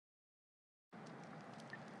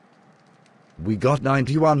We got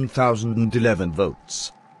 91,011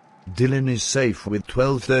 votes. Dylan is safe with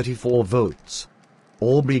 1234 votes.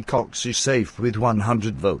 Aubrey Cox is safe with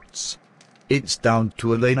 100 votes. It's down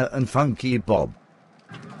to Elena and Funky Bob.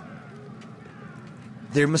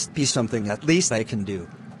 There must be something at least I can do.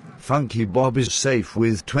 Funky Bob is safe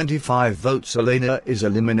with 25 votes. Elena is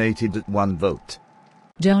eliminated at 1 vote.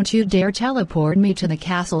 Don't you dare teleport me to the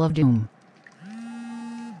Castle of Doom.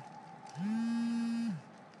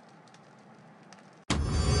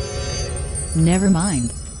 Never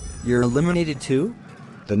mind. You're eliminated too?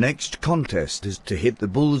 The next contest is to hit the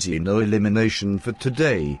bullseye. No elimination for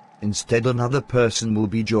today. Instead, another person will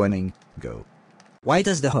be joining. Go. Why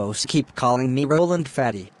does the host keep calling me Roland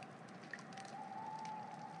Fatty?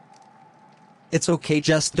 It's okay,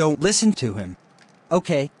 just don't listen to him.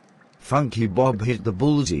 Okay. Funky Bob hit the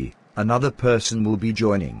bullseye. Another person will be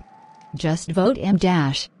joining. Just vote M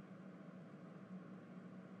dash.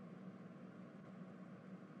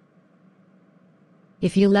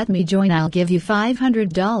 If you let me join, I'll give you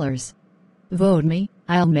 $500. Vote me,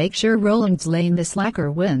 I'll make sure Roland's Lane the slacker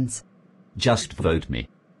wins. Just vote me.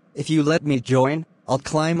 If you let me join, I'll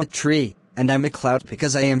climb a tree, and I'm a cloud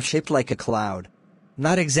because I am shaped like a cloud.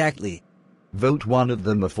 Not exactly. Vote one of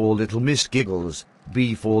them for Little Miss Giggles,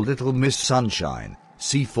 B for Little Miss Sunshine,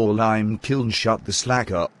 C for Lime Kiln Shut the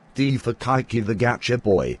Slacker, D for Kiki the Gacha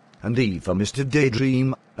Boy, and E for Mr.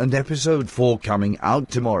 Daydream, and episode 4 coming out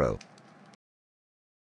tomorrow.